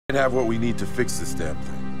and have what we need to fix this damn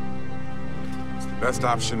thing. It's the best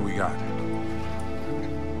option we got.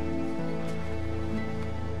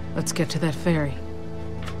 Let's get to that ferry.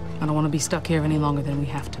 I don't want to be stuck here any longer than we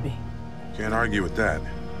have to be. Can't argue with that.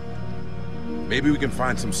 Maybe we can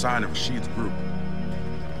find some sign of Rashid's group.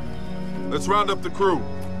 Let's round up the crew.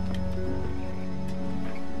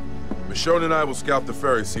 Michonne and I will scout the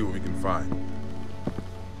ferry, see what we can find.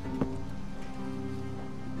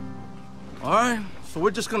 All right, so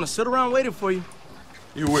we're just gonna sit around waiting for you.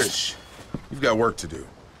 You wish. You've got work to do.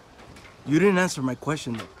 You didn't answer my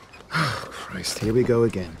question, though. Christ, here we go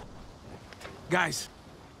again. Guys.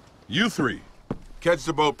 You three, catch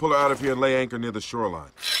the boat, pull her out of here, and lay anchor near the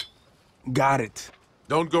shoreline. Got it.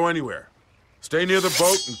 Don't go anywhere. Stay near the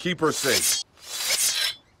boat and keep her safe.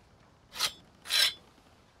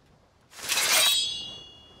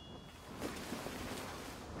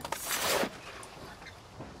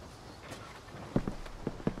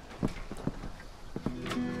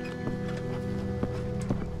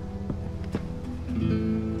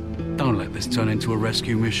 Don't let this turn into a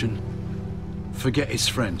rescue mission. Forget his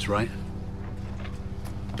friends, right?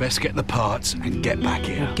 Best get the parts and get back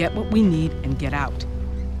here. We'll get what we need and get out.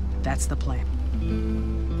 That's the plan.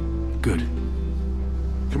 Good.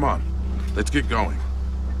 Come on, let's get going.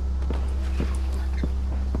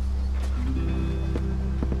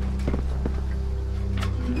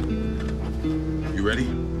 You ready?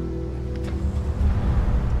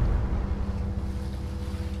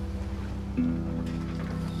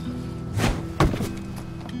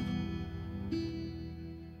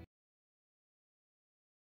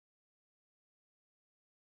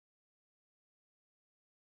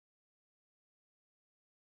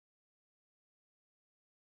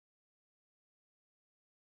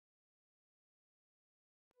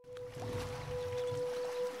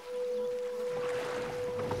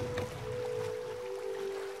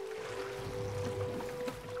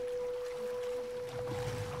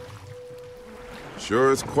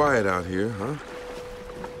 Sure is quiet out here, huh?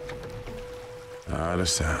 Not a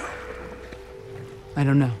sound. I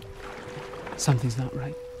don't know. Something's not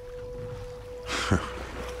right.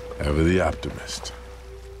 Ever the optimist.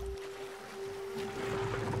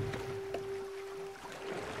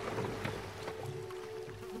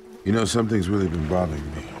 You know, something's really been bothering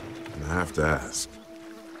me, and I have to ask.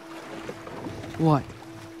 What?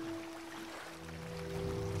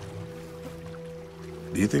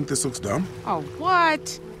 Do you think this looks dumb? Oh,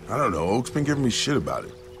 what? I don't know. Oak's been giving me shit about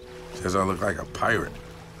it. Says I look like a pirate.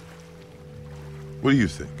 What do you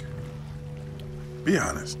think? Be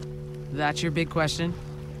honest. That's your big question?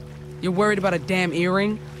 You're worried about a damn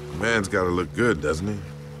earring? A man's gotta look good, doesn't he?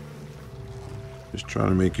 Just trying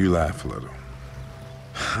to make you laugh a little.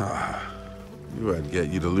 Knew I'd get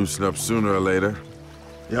you to loosen up sooner or later.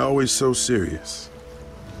 You're always so serious.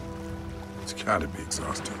 It's gotta be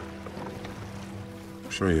exhausting.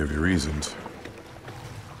 I'm sure you have your reasons.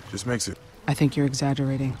 Just makes it... I think you're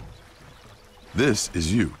exaggerating. This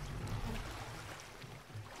is you.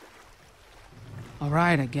 All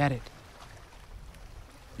right, I get it.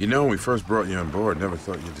 You know, when we first brought you on board, never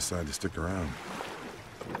thought you'd decide to stick around.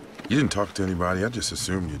 You didn't talk to anybody. I just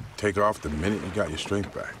assumed you'd take off the minute you got your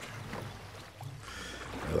strength back.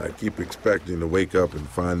 Well, I keep expecting to wake up and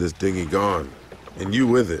find this dinghy gone, and you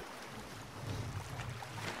with it.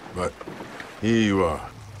 But here you are.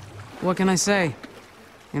 What can I say?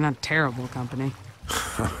 You're not terrible company.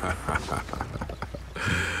 I'm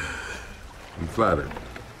flattered.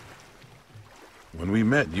 When we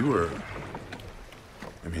met, you were...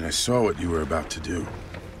 I mean, I saw what you were about to do.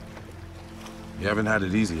 You haven't had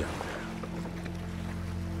it easy out there.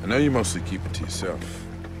 I know you mostly keep it to yourself.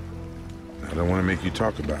 I don't want to make you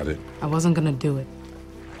talk about it. I wasn't gonna do it.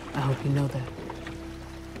 I hope you know that.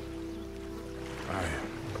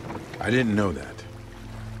 I didn't know that.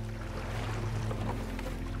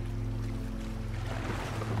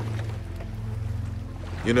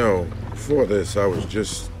 You know, before this, I was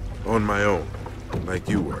just on my own, like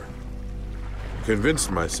you were. Convinced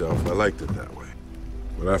myself I liked it that way.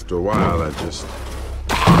 But after a while, I just...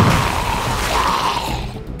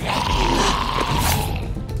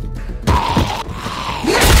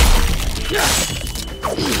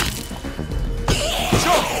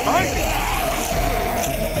 Sure, behind me!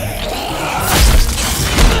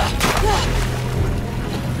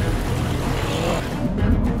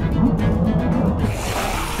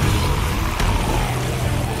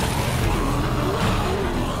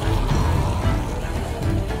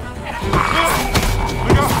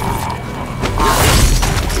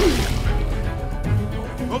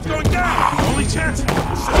 Boat's going down! Only chance!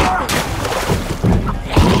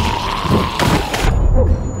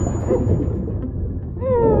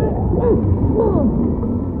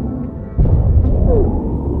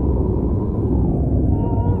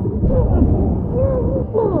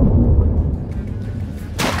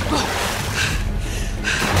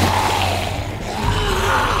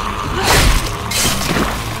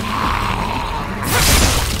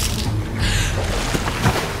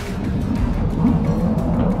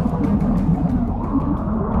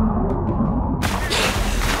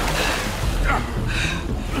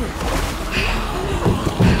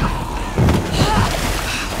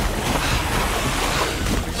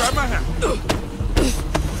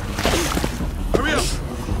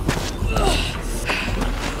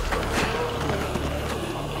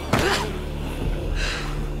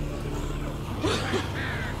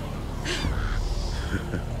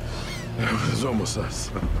 That was almost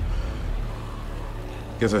us.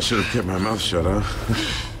 Guess I should have kept my mouth shut, huh?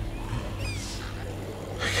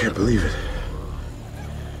 I can't believe it.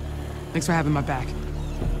 Thanks for having my back.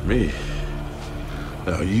 Me?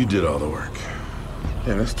 No, you did all the work.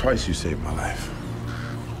 Yeah, that's twice you saved my life.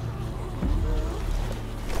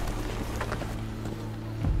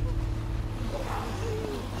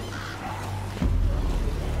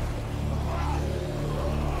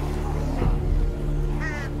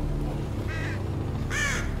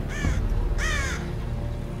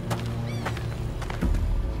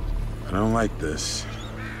 I don't like this.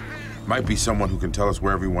 Might be someone who can tell us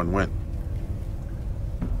where everyone went.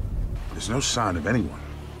 There's no sign of anyone.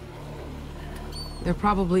 They're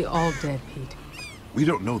probably all dead, Pete. We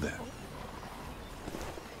don't know that.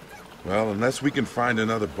 Well, unless we can find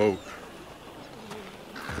another boat.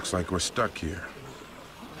 Looks like we're stuck here.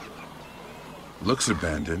 Looks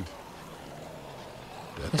abandoned.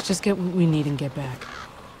 Let's just get what we need and get back.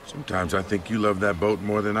 Sometimes I think you love that boat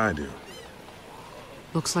more than I do.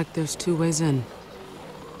 Looks like there's two ways in.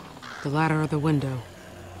 The ladder or the window.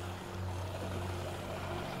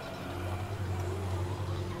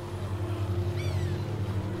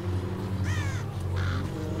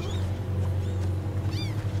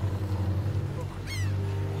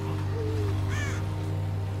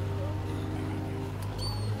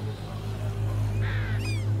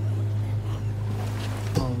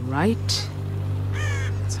 All right.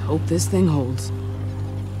 Let's hope this thing holds.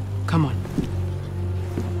 Come on.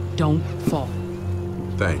 Don't fall.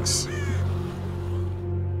 Thanks.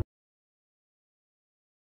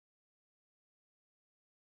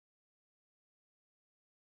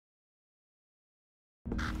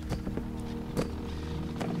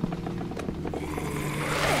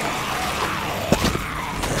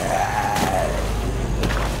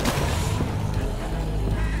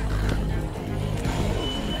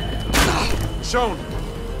 Michonne!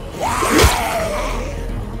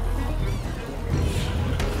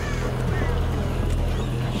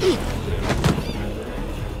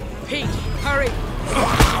 Pete, hurry!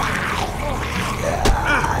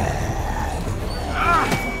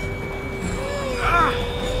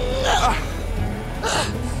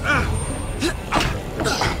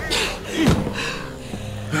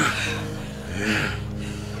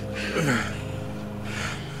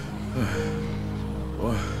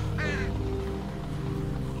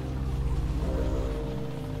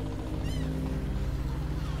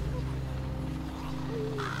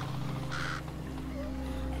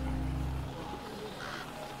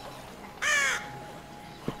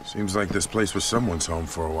 Seems like this place was someone's home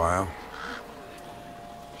for a while.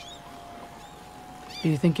 Do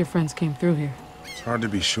you think your friends came through here? It's hard to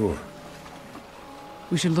be sure.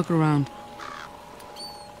 We should look around.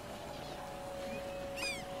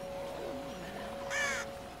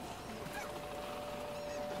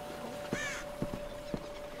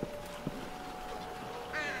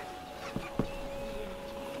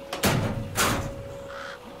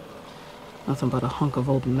 Nothing but a hunk of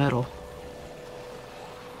old metal.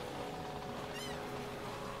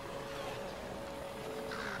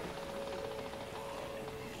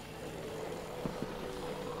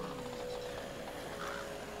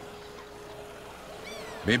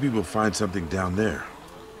 Maybe we'll find something down there.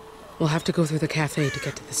 We'll have to go through the cafe to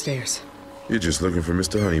get to the stairs. You're just looking for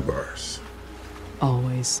Mr. Honeybars.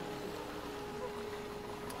 Always.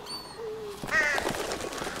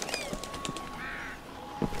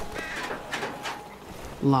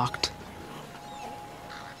 Locked.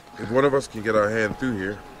 If one of us can get our hand through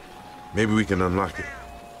here, maybe we can unlock it.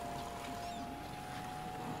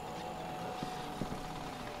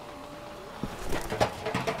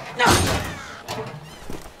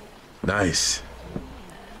 Nice.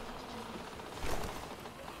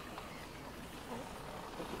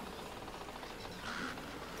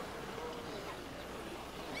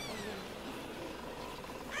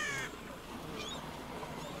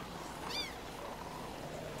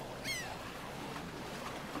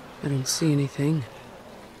 I don't see anything.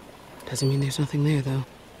 Doesn't mean there's nothing there, though.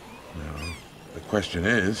 No. The question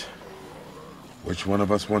is, which one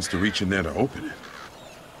of us wants to reach in there to open it?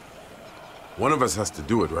 One of us has to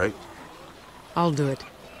do it, right? I'll do it.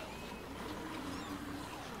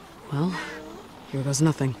 Well, here goes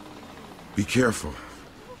nothing. Be careful.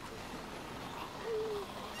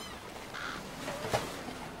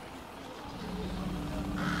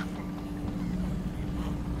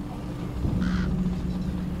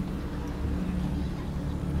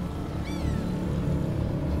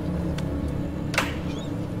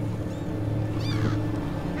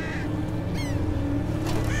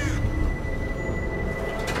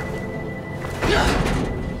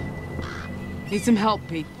 Need some help,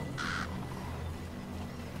 Pete.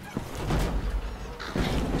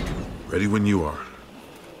 Ready when you are.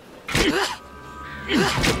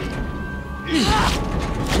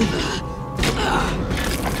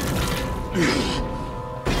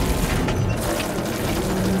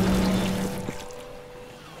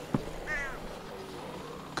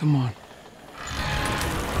 Come on.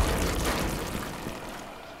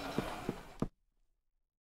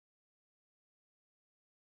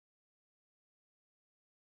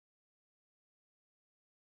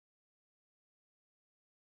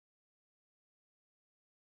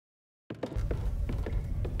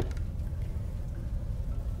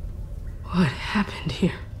 What happened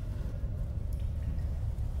here?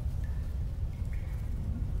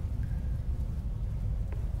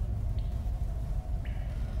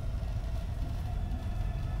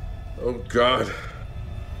 Oh, God.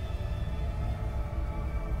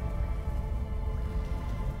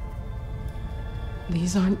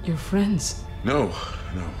 These aren't your friends. No,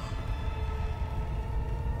 no.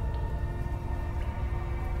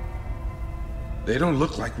 They don't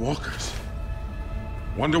look like walkers.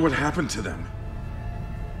 Wonder what happened to them.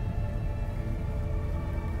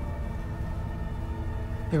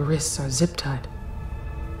 Their wrists are zip-tied.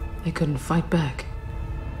 They couldn't fight back.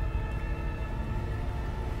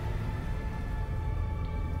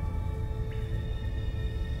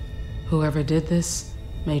 Whoever did this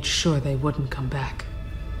made sure they wouldn't come back.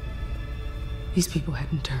 These people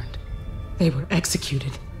hadn't turned. They were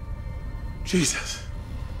executed. Jesus.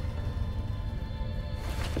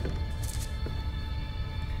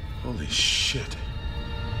 Holy shit.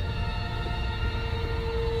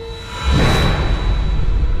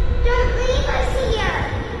 Don't leave us here!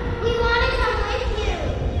 We want to come with you!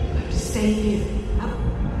 Stay here.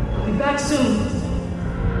 I'll be back soon.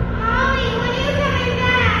 Mommy, when are you coming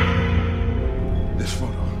back? This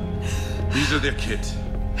photo. These are their kids.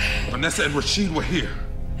 Vanessa and Rashid were here.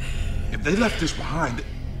 If they left this behind...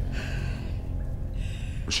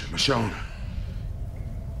 Michonne.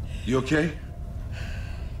 You okay?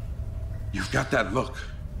 You've got that look.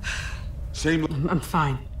 Same look. I'm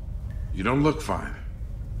fine. You don't look fine.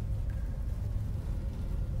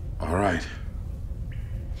 All right.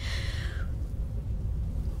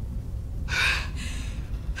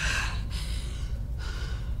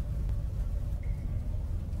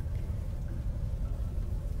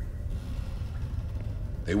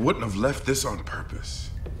 They wouldn't have left this on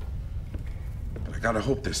purpose. But I gotta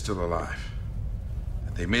hope they're still alive.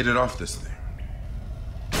 That they made it off this thing.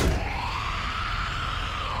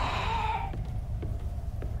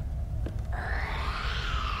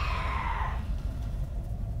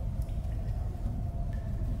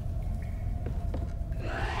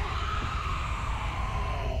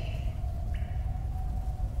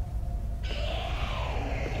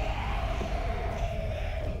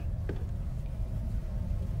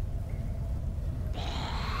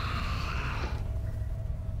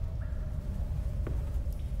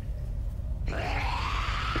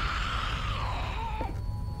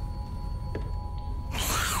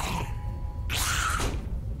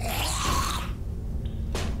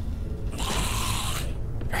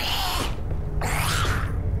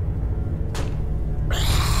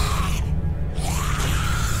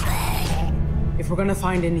 If we're gonna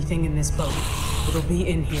find anything in this boat, it'll be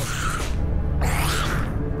in here.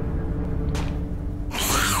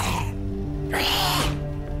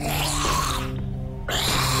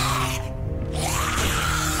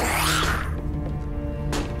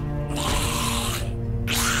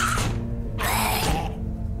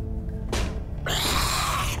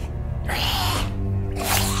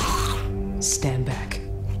 Stand back.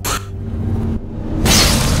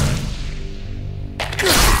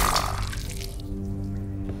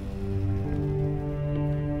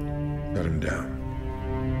 Cut him down.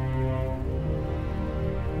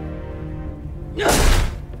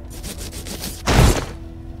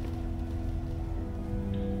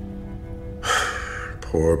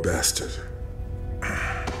 Poor bastard.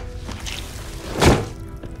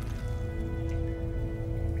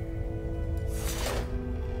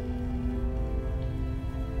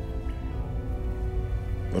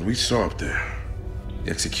 What we saw up there,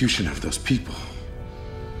 the execution of those people,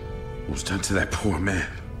 what was done to that poor man.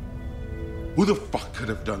 Who the fuck could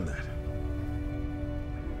have done that?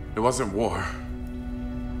 It wasn't war.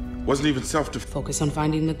 It wasn't even self-defense. Focus on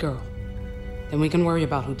finding the girl. Then we can worry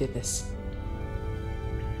about who did this.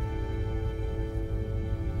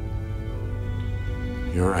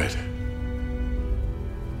 You're right.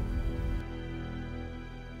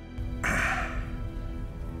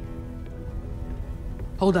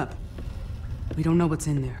 Hold up. We don't know what's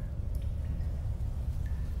in there.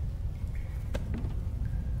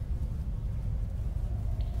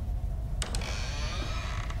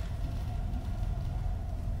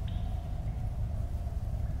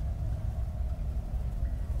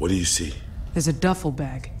 What do you see? There's a duffel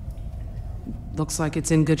bag. Looks like it's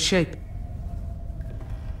in good shape.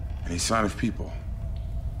 Any sign of people?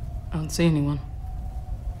 I don't see anyone.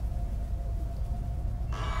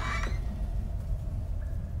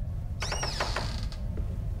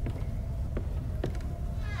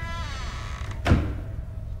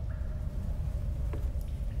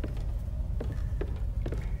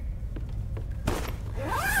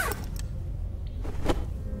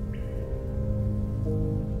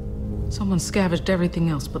 Someone scavenged everything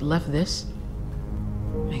else but left this?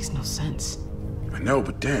 Makes no sense. I know,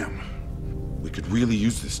 but damn. We could really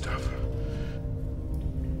use this stuff.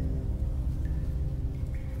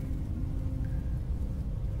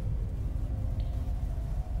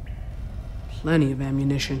 Plenty of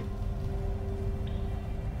ammunition.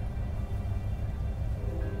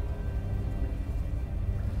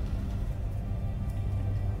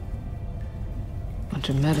 Bunch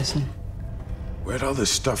of medicine. Where'd all this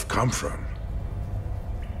stuff come from?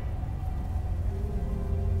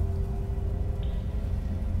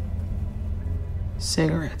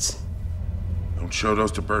 Cigarettes. Don't show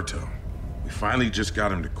those to Berto. We finally just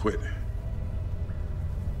got him to quit.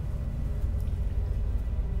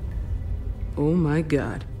 Oh my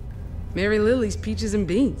God. Mary Lily's peaches and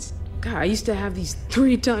beans. God, I used to have these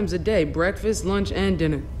 3 times a day, breakfast, lunch, and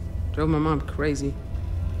dinner. Drove my mom crazy.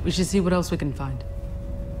 We should see what else we can find.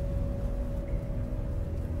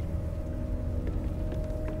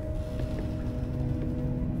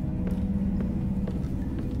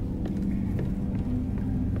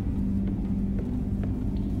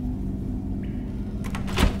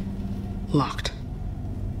 Locked.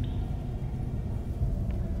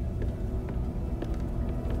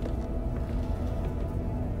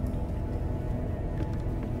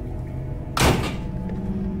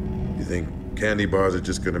 You think candy bars are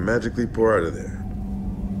just gonna magically pour out of there?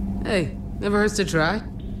 Hey, never hurts to try.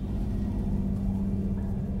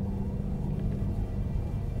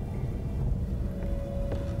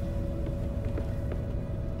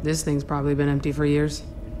 This thing's probably been empty for years.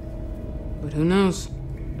 But who knows?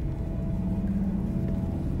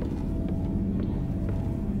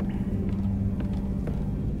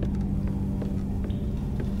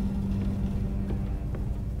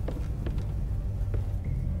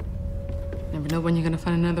 Never know when you're gonna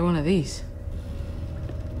find another one of these.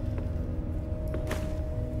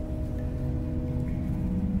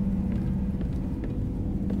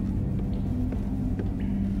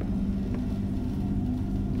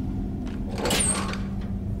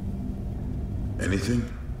 Anything?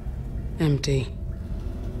 Empty.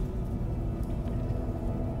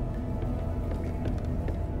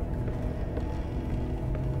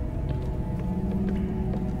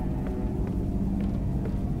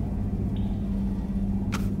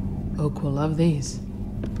 Oak will love these.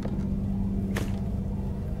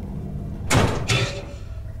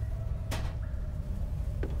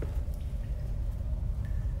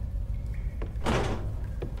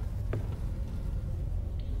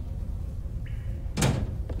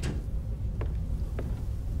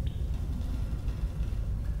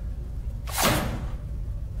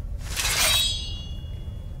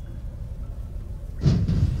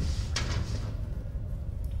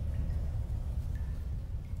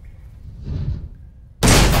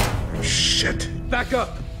 Shit. Back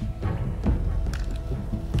up!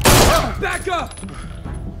 Back up!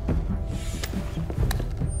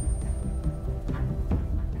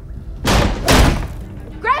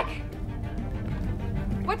 Greg!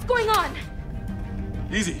 What's going on?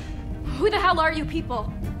 Easy. Who the hell are you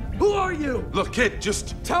people? Who are you? Look, kid,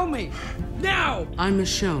 just... Tell me! Now! I'm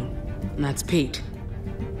Michonne, and that's Pete.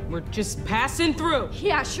 We're just passing through.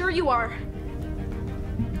 Yeah, sure you are.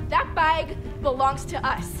 That bag belongs to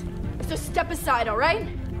us. So step aside, all right?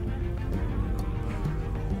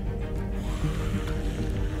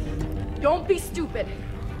 Don't be stupid.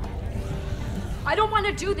 I don't want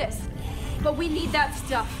to do this, but we need that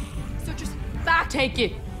stuff. So just back. Take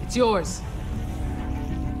it. It's yours.